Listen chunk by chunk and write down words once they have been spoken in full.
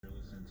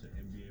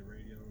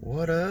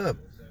What up?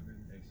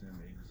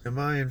 Am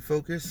I in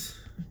focus?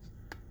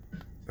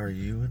 Are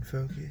you in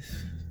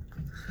focus?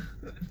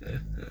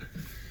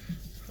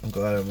 I'm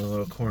glad I'm a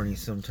little corny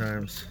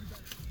sometimes.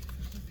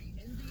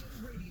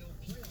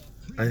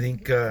 I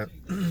think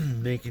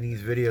making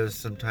these videos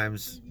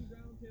sometimes,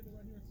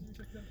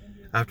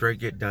 after I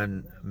get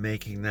done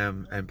making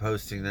them and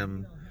posting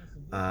them,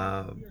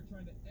 uh,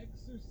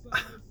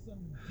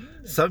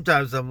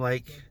 sometimes I'm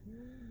like,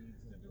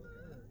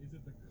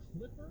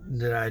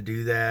 did I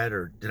do that,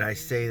 or did I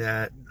say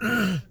that?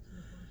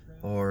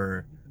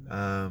 Or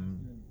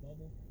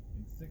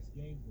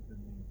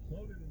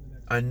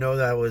I know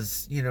that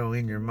was,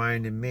 in your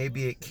mind, and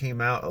maybe it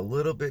came out a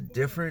little bit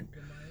different,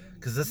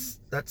 because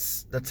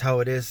that's how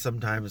it is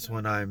sometimes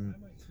when I'm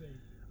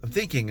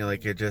thinking,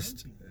 like, it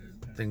just,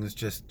 things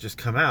just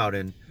come out,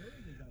 and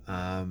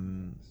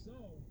um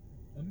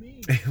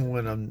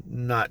when I'm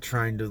not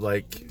trying to,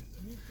 like,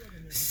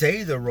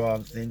 say the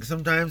wrong thing,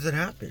 sometimes it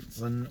happens,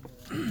 and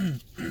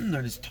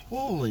that is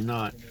totally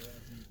not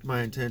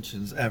my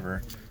intentions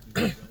ever.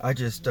 I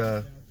just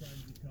I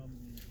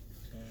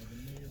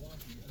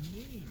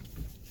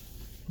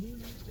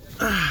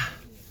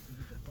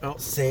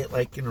don't say it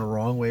like in a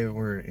wrong way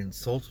where it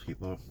insults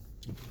people,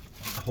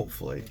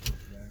 hopefully.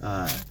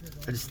 I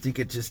just think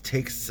it just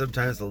takes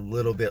sometimes a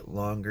little bit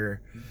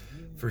longer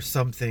for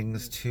some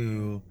things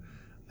to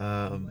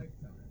kind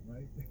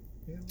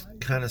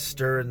of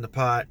stir in the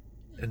pot,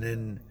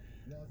 and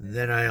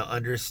then I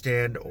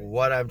understand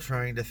what I'm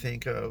trying to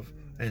think of,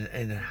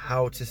 and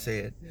how to say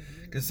it.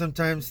 Because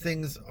sometimes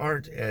things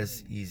aren't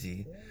as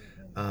easy.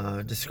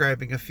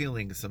 Describing a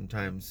feeling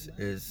sometimes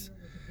is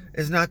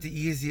not the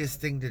easiest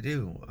thing to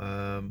do,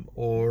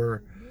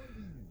 or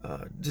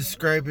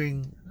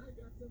describing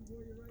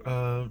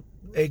uh,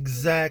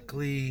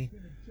 exactly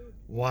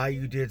why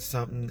you did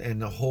something and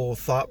the whole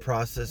thought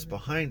process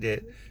behind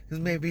it, because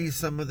maybe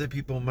some other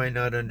people might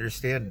not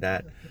understand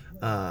that.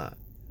 Uh,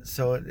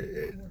 so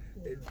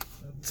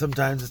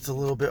sometimes it's a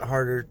little bit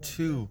harder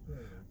to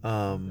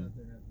um,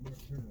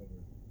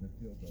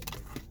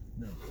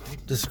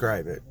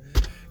 describe it,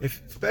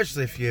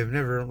 especially if you have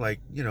never, like,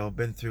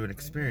 been through an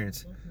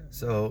experience.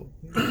 So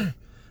I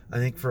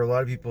think for a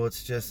lot of people,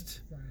 it's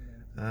just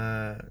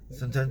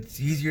sometimes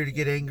it's easier to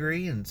get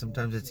angry, and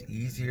sometimes it's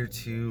easier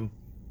to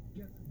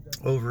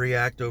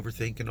overreact,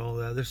 overthink, and all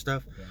the other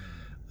stuff.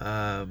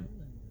 Um,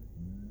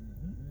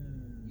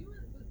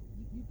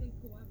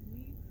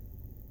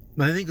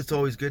 I think it's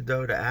always good,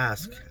 though, to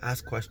ask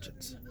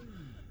questions.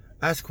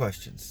 Ask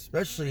questions,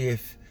 especially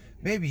if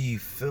maybe you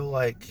feel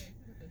like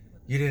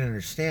you didn't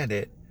understand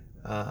it.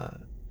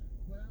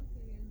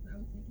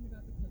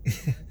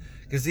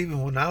 Because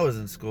even when I was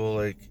in school,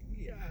 like,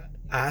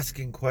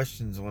 asking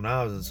questions when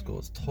I was in school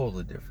is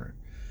totally different.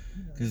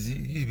 Because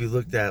you'd be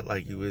looked at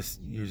like you was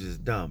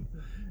just dumb,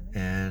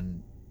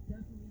 and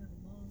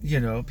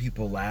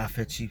people laugh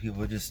at you.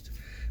 People just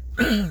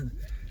do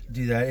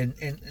that,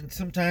 and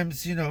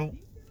sometimes,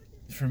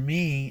 for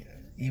me,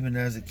 even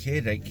as a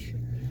kid, like,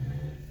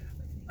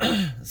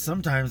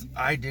 sometimes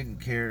I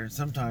didn't care.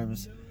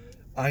 Sometimes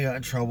I got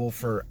in trouble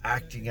for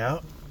acting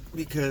out,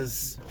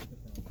 because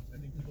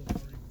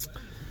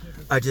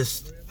I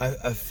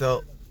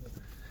felt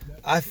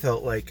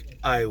like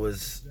I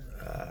was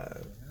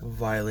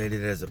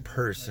violated as a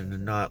person,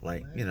 and not,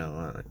 like,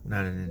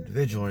 not an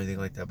individual or anything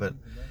like that, but,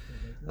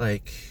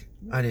 like,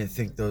 I didn't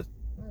think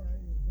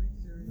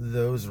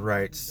those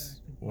rights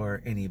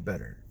were any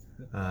better,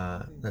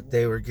 that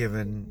they were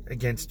given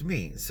against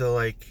me. So,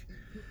 like,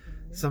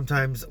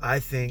 sometimes I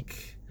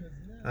think,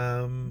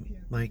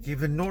 like,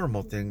 even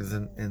normal things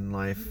in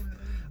life,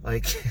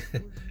 like,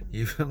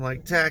 even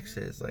like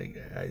taxes,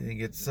 like, I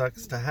think it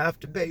sucks to have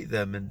to pay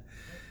them,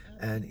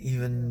 and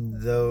even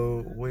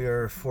though we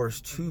are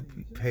forced to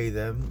pay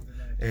them,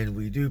 and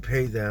we do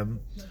pay them,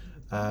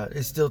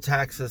 it still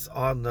taxes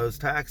on those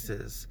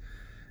taxes,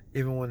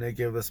 even when they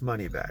give us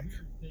money back.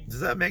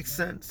 Does that make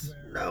sense?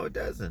 No, it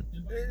doesn't.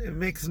 It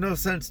makes no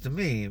sense to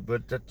me,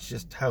 but that's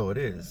just how it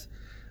is.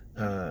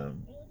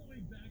 Um,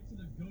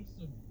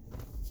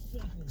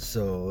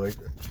 so, like,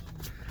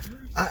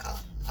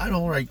 I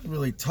don't, like,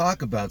 really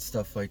talk about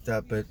stuff like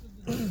that, but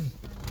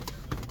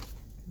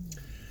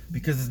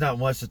because it's not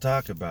much to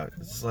talk about,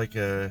 it's like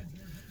a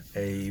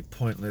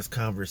pointless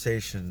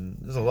conversation.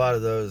 There's a lot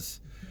of those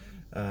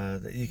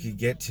that you could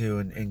get to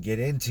and get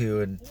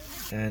into,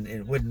 and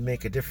it wouldn't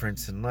make a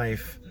difference in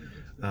life,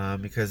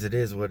 because it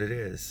is what it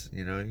is.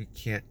 You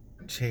can't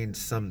change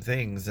some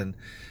things, and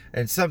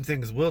some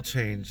things will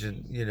change,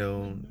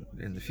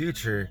 in the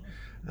future,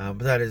 but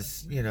that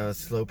is,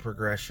 slow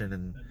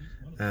progression,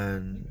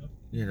 and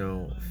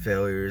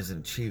failures and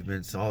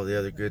achievements, all the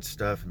other good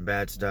stuff and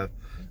bad stuff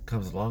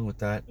comes along with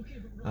that.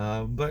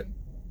 But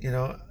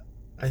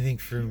I think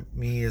for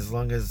me, uh, as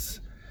long as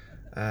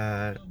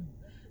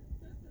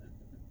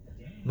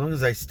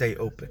I stay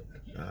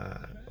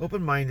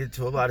open-minded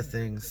to a lot of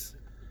things,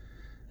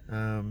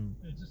 um,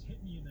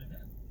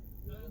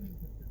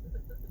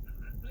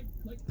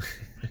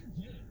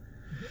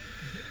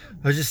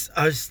 I was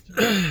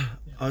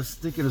I was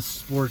thinking of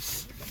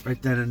sports right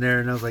then and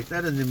there, and I was like,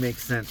 that doesn't make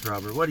sense,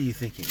 Robert. What are you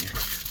thinking?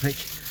 Like,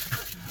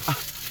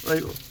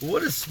 like,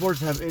 what does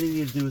sports have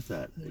anything to do with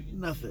that? Like,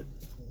 nothing.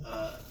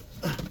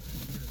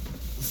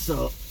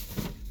 So,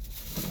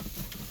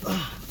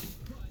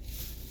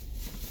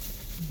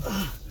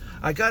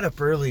 I got up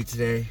early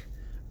today,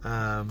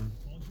 and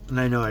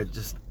I know I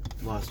just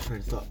lost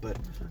train of thought, but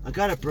I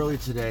got up early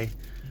today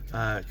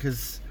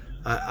because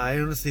I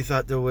honestly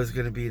thought there was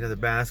going to be another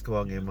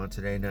basketball game on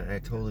today, and I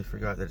totally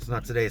forgot that it's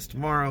not today, it's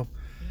tomorrow.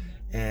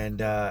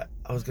 And I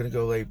was going to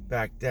go lay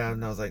back down,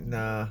 and I was like,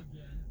 nah,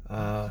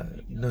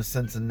 no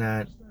sense in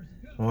that.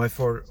 My wife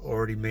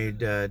already made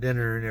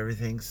dinner and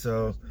everything,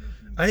 so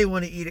I didn't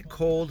want to eat it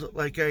cold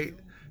like I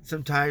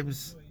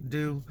sometimes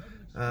do.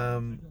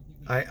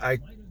 I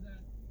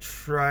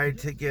tried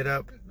to get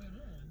up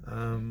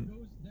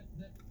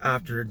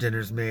after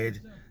dinner's made.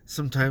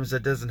 Sometimes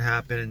that doesn't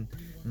happen.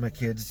 My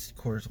kids, of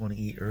course, want to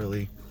eat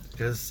early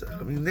because,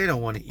 I mean, they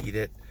don't want to eat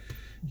it,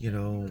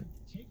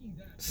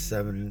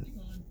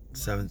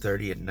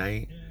 7:30 at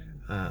night.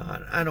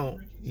 I don't,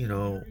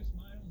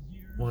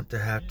 want to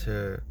have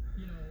to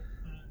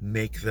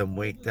make them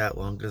wait that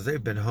long because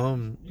they've been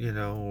home,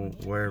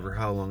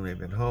 how long they've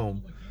been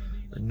home.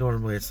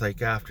 Normally it's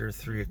like after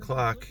 3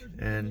 o'clock,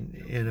 and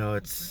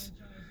it's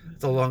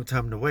a long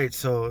time to wait.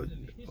 So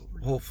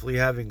hopefully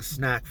having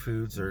snack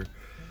foods or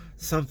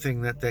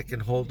something that can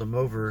hold them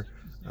over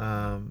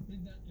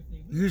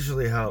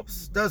usually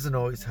helps. Doesn't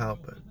always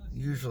help, but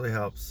usually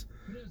helps,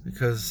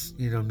 because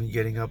me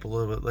getting up a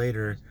little bit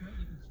later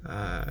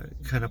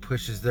kind of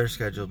pushes their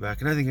schedule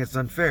back, and I think it's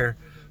unfair,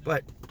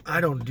 but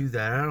I don't do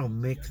that. I don't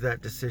make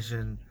that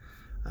decision.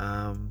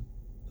 I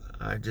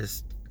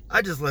just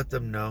let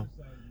them know.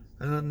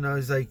 I don't know.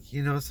 It's like,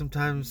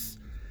 sometimes,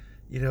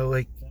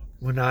 like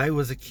when I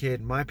was a kid,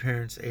 my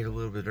parents ate a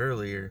little bit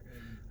earlier.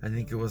 I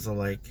think it was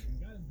like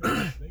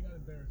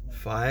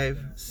 5,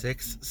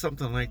 6,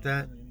 something like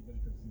that.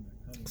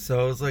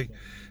 So it's like,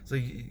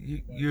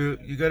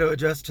 you got to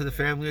adjust to the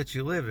family that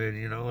you live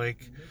in.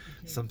 Like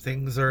some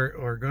things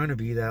are going to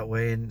be that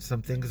way, and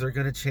some things are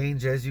going to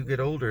change as you get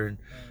older, and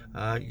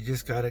you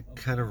just got to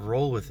kind of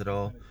roll with it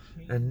all.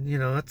 And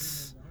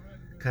that's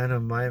kind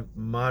of my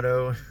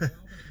motto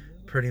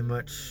pretty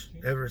much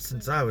ever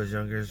since I was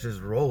younger, is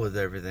just roll with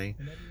everything,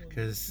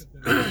 because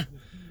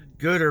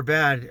good or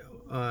bad,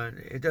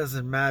 it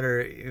doesn't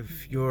matter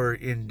if you're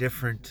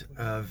indifferent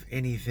of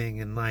anything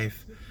in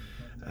life.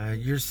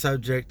 You're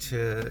subject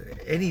to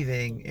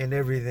anything and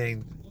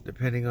everything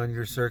depending on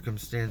your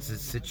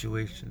circumstances,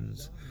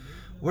 situations,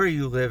 where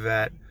you live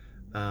at,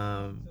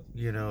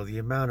 the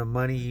amount of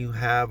money you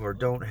have or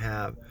don't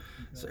have.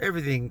 So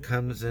everything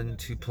comes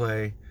into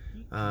play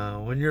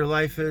when your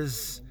life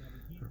is,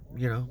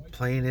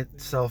 playing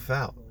itself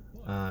out.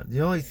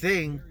 The only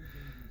thing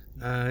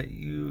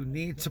you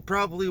need to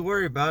probably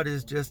worry about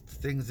is just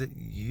things that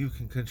you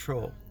can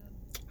control.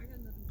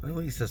 At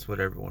least that's what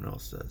everyone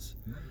else does.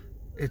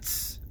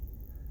 It's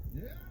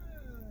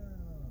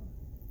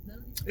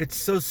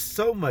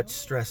so much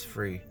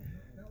stress-free,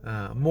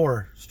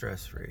 more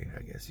stress-free,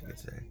 I guess you could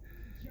say,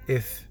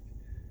 if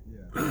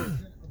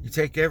you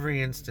take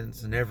every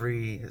instance and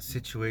every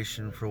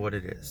situation for what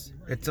it is.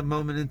 It's a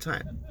moment in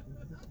time.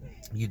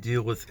 You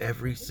deal with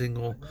every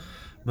single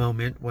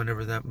moment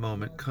whenever that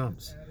moment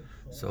comes.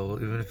 So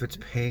even if it's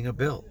paying a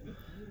bill,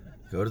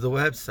 go to the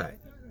website,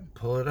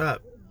 pull it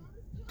up.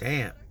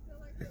 Damn,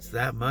 it's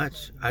that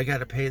much. I got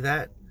to pay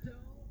that.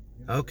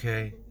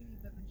 Okay,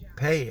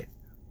 pay it.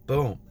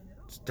 Boom.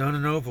 It's done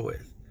and over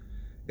with.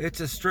 It's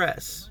a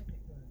stress.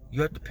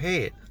 You have to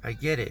pay it. I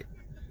get it.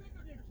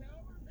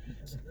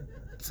 It's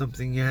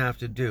something you have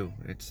to do.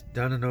 It's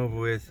done and over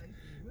with.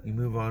 You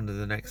move on to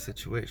the next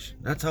situation.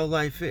 That's how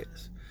life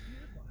is.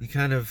 You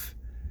kind of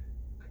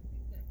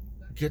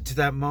get to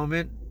that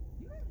moment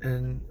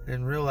and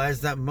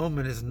realize that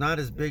moment is not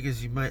as big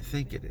as you might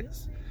think it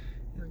is.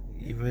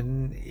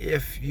 Even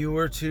if you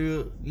were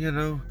to,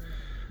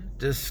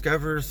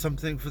 discover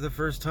something for the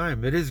first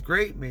time. It is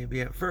great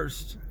maybe at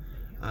first,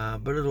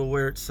 but it'll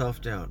wear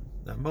itself down.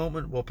 That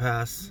moment will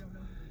pass,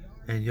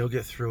 and you'll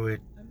get through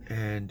it,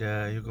 and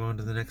you'll go on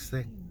to the next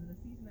thing.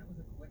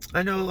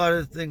 I know a lot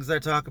of the things I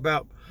talk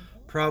about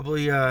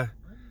probably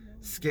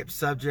skip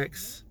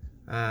subjects.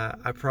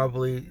 I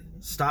probably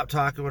stop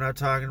talking what I'm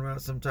talking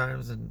about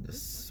sometimes and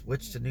just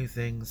switch to new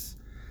things.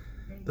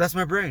 But that's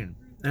my brain,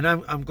 and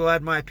I'm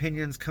glad my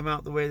opinions come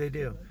out the way they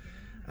do.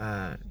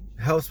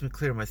 Helps me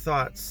clear my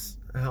thoughts.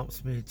 It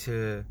helps me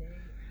to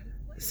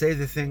say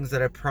the things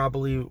that I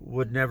probably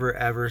would never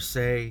ever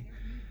say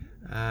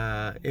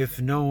if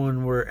no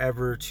one were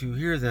ever to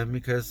hear them,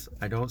 because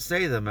I don't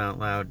say them out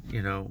loud.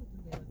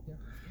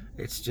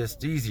 It's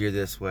just easier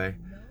this way.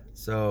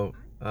 So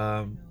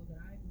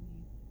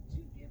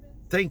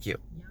thank you.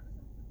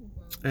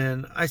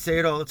 And I say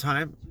it all the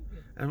time,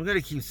 and I'm going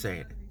to keep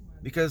saying it,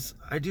 because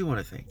I do want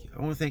to thank you.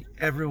 I want to thank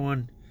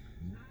everyone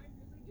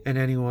and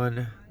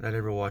anyone that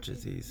ever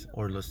watches these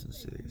or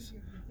listens to these.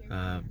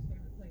 It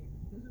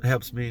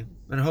helps me,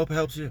 and I hope it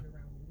helps you.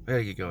 I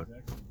gotta get going.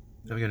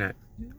 Have a good night.